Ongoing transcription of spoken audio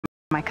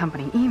my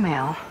company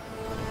email.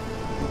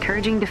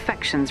 Encouraging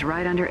defections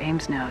right under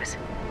AIM's nose.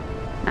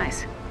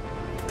 Nice.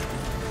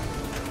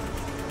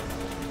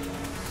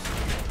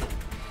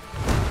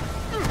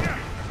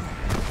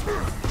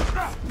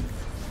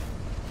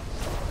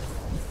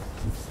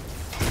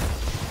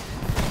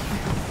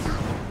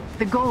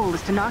 The goal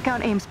is to knock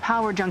out AIM's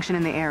power junction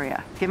in the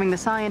area, giving the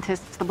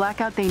scientists the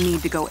blackout they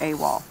need to go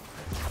AWOL.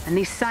 And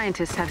these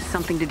scientists have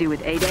something to do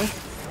with A-Day?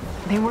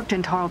 They worked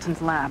in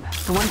Tarleton's lab,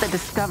 the one that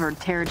discovered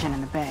Terrigen in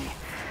the bay.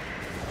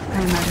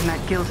 I imagine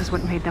that guilt is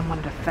what made them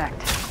want to defect.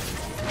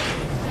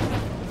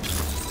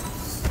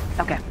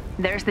 Okay,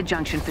 there's the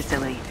junction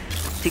facility.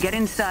 To get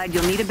inside,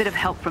 you'll need a bit of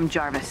help from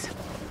Jarvis.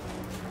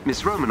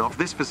 Miss Romanoff,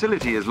 this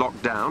facility is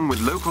locked down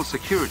with local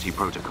security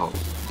protocol.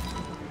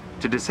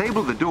 To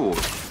disable the doors,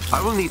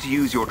 I will need to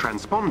use your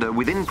transponder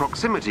within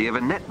proximity of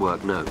a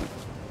network node.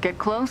 Get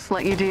close,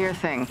 let you do your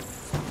thing.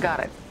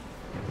 Got it.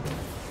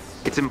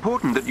 It's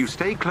important that you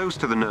stay close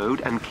to the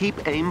node and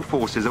keep AIM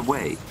forces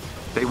away.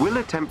 They will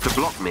attempt to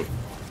block me.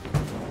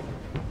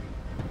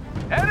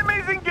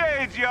 Enemies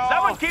engaged, y'all!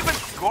 Someone keeping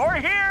score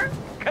here?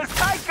 Cause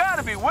I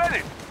gotta be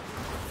winning!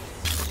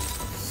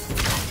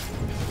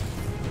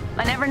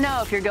 I never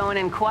know if you're going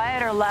in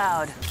quiet or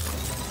loud.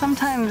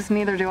 Sometimes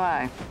neither do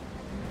I.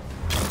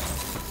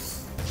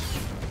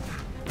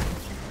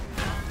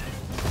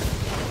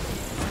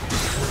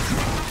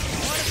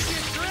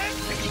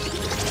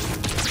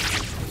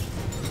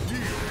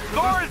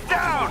 Score is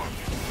down!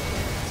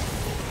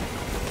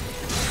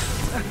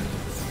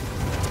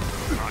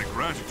 My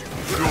gratitude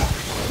is yours.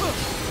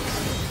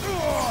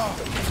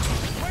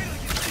 Wait till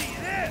you see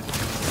this!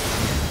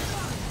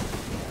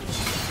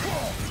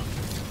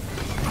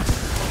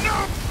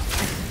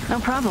 No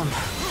problem.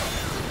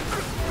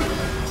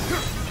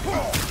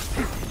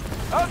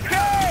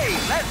 Okay,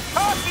 let's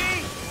talkie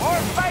or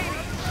fighting!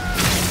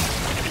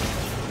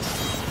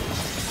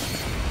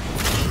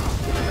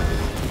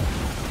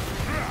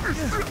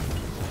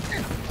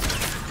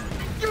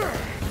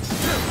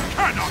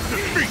 Cannot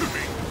defeat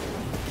me!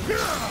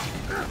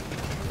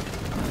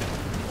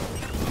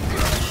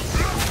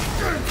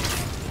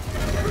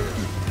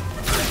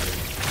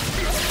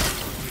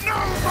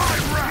 Know my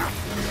wrath!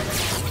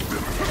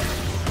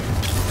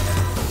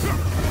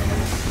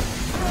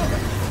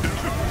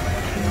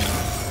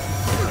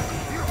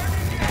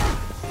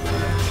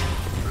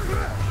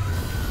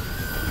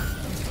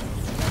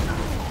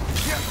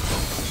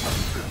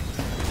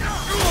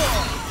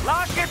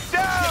 Lock it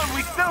down!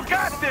 We still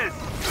got this!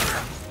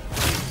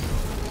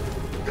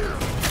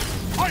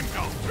 I'm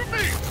down to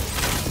me!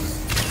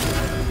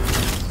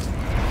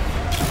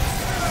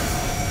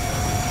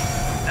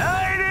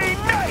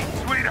 Nighty-night,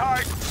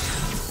 sweetheart!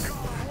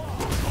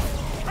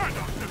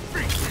 Cannot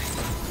defeat me!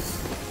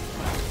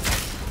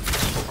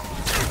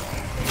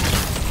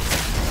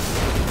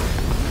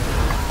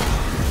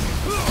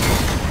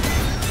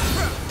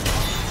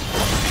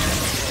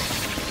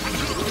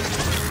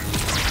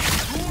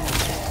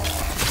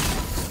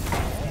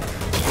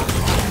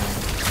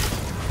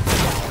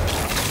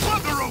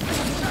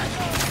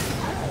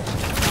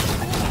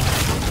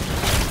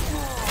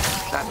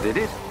 That did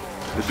it.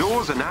 The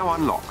doors are now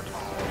unlocked.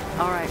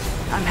 All right,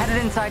 I'm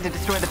headed inside to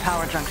destroy the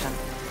power junction.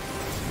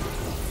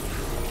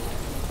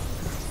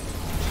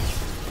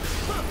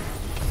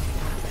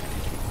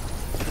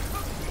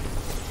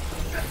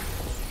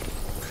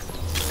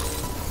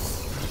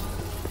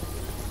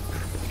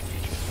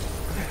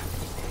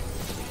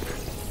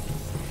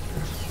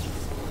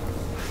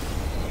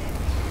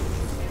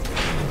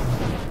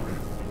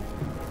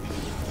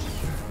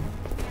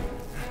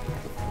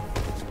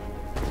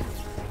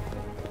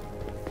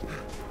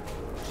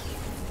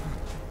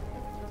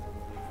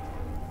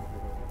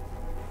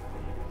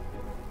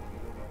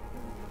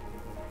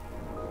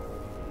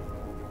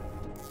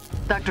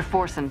 Dr.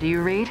 Forson, do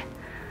you read?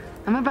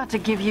 I'm about to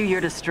give you your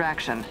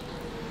distraction.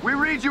 We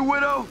read you,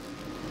 Widow.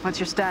 What's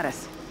your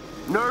status?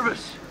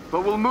 Nervous,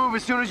 but we'll move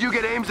as soon as you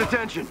get AIM's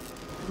attention.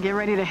 Get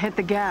ready to hit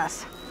the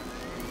gas.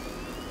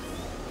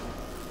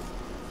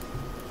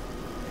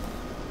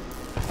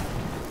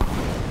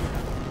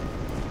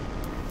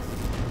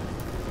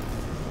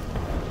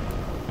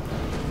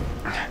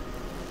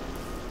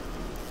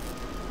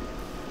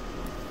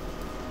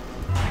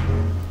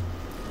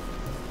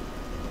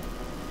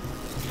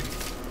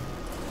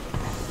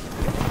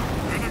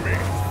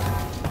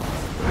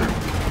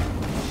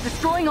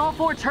 Destroying all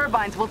 4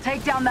 turbines will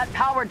take down that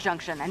power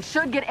junction and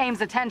should get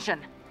AIM's attention.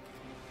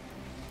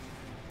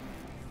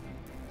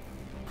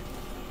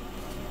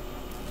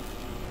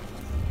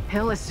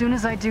 Hill, as soon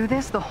as I do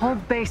this, the whole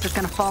base is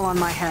gonna fall on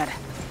my head.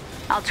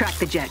 I'll track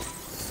the jet.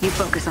 You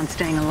focus on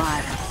staying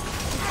alive.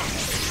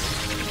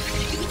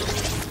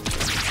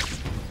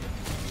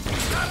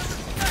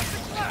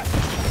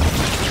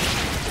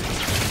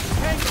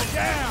 Tango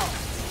down!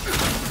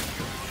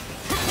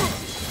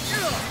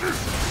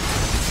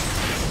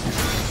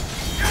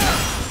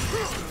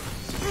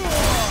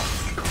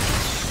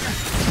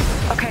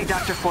 Okay,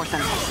 Dr.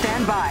 Forson,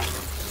 stand by.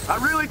 I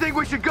really think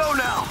we should go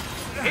now.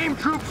 AIM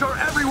troops are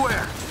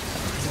everywhere.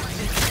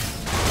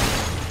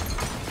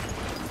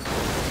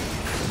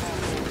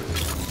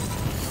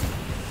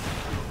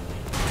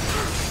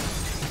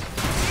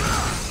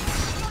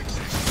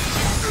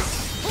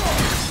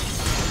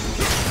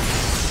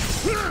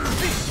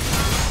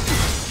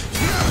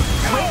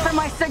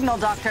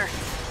 signal, Doctor.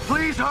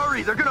 Please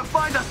hurry! They're gonna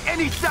find us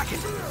any second!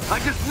 I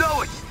just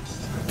know it!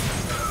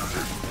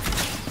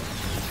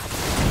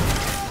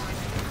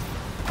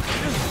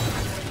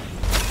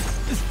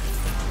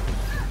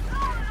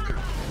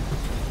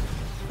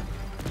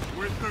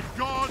 With the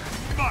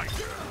god's might!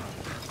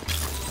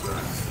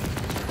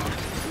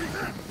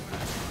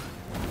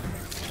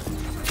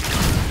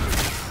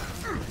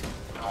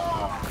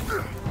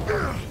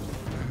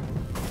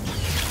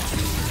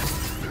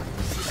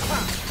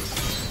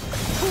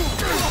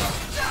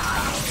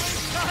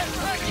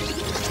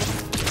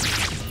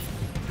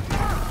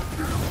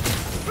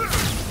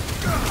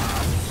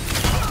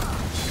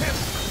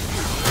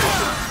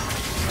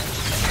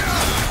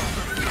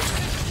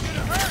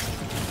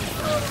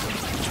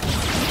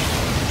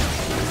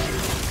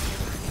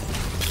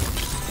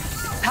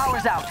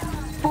 Power's out.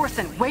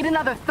 Forsen, wait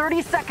another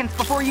 30 seconds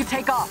before you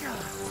take off.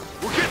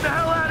 We'll get the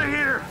hell out of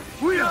here!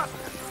 We up!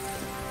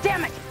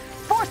 Damn it!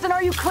 Forsen,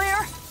 are you clear?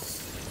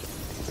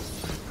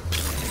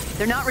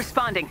 They're not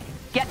responding.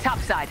 Get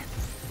topside.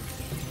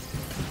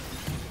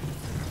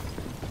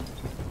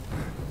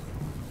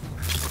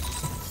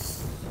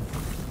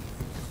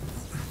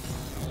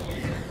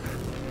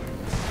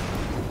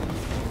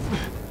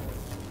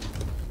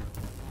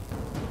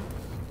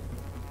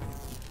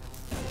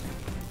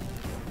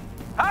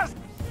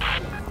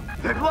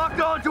 They've locked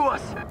onto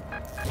us!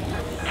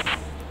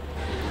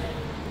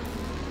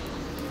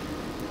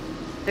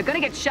 They're gonna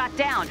get shot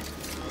down.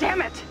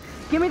 Damn it!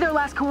 Give me their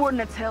last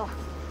coordinates, Hill.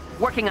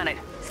 Working on it.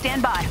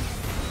 Stand by.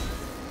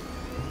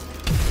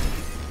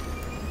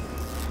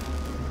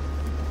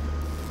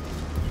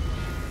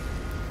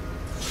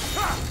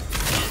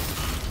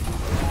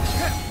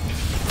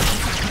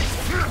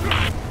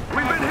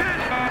 We've been hit!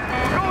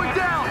 We're going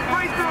down!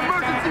 Brace for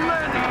emergency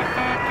landing!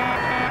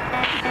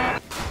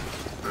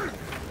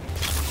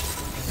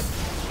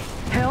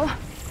 Hill?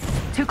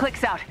 2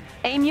 clicks out.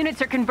 AIM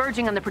units are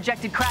converging on the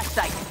projected crash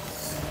site.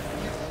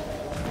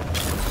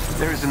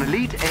 There is an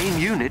elite AIM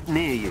unit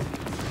near you.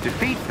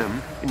 Defeat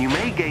them, and you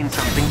may gain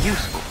something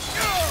useful.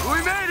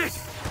 We made it!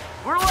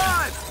 We're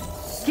alive!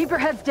 Keep your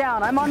heads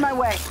down. I'm on my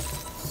way.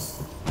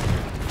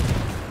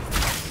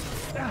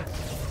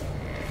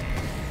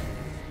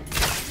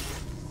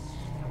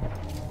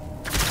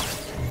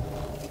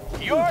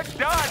 You're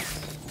done!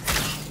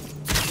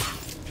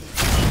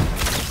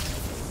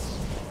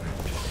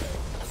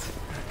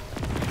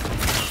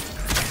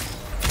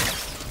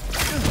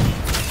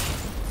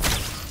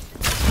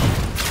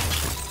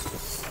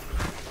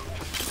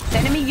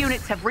 Enemy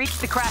units have reached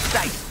the crash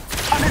site.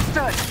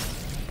 Understood.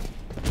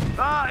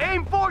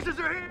 AIM forces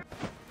are here!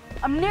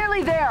 I'm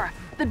nearly there.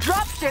 The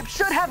dropship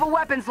should have a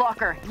weapons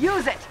locker.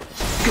 Use it.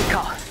 Good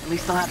call. At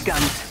least they'll have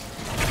guns.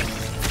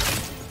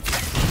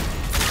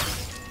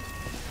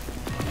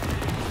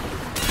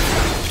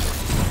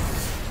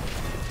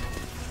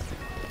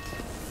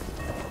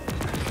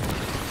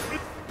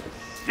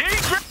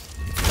 Secret!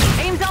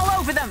 AIM's all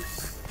over them.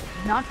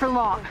 Not for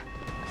long.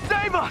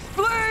 Save us,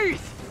 please!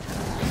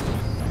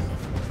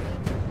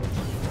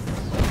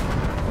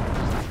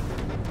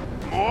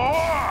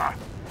 More!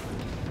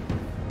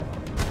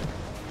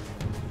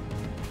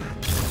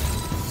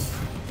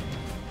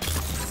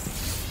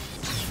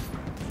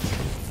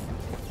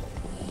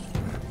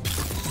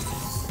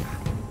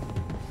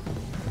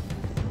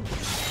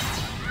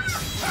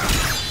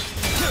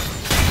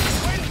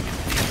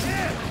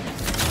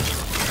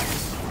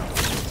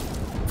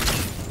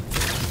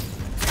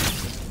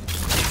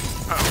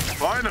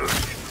 Finally,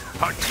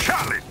 a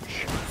challenge!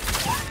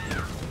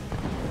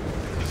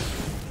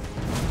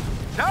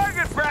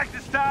 Target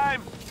practice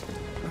time!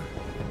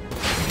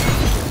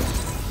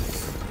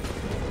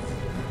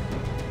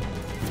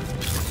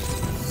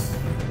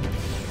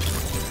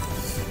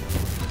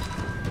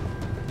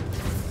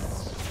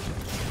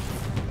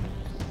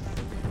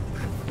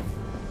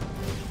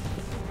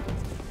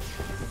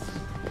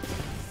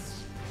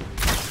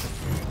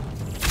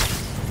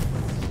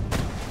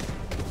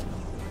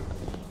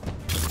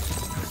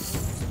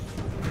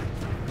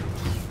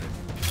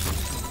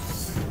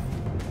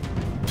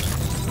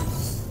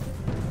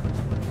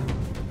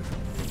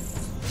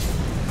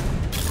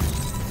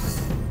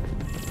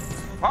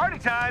 Party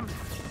time!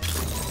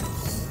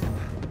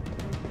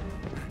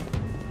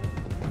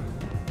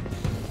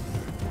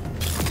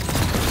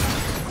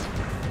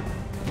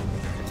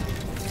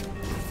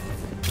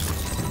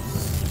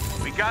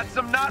 We got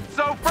some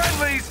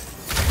not-so-friendlies!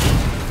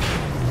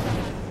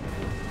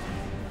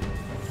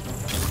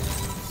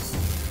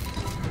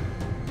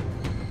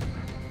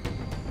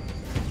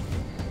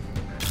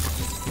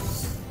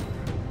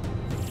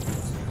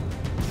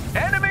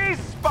 Enemies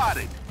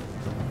spotted!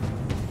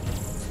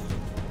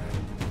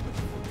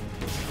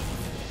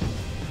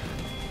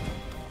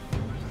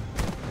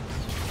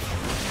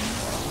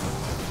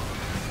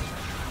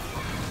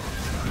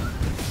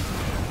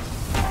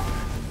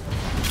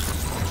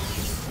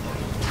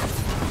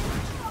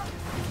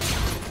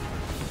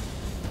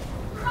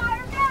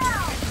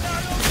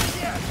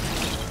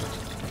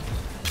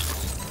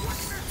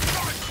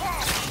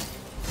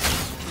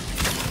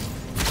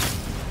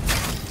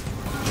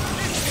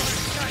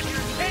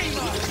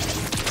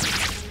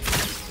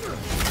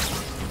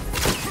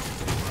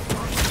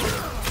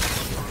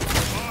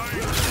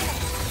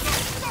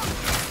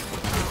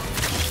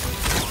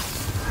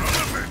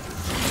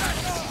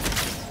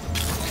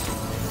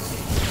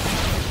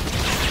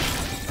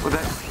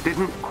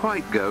 didn't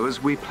quite go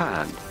as we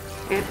planned.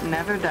 It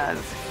never does.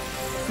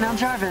 Now,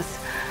 Jarvis,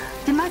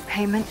 did my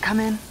payment come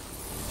in?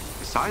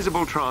 A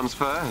sizable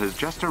transfer has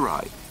just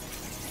arrived.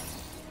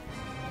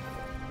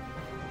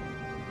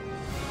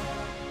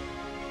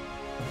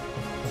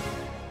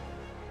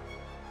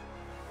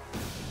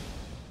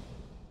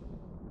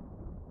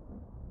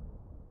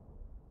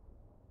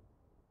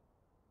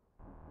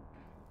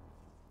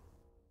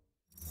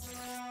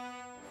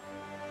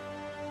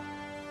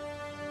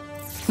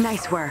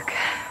 Nice work.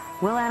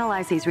 We'll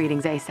analyze these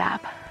readings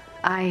ASAP.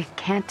 I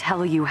can't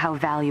tell you how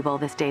valuable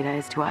this data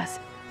is to us.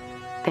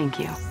 Thank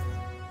you.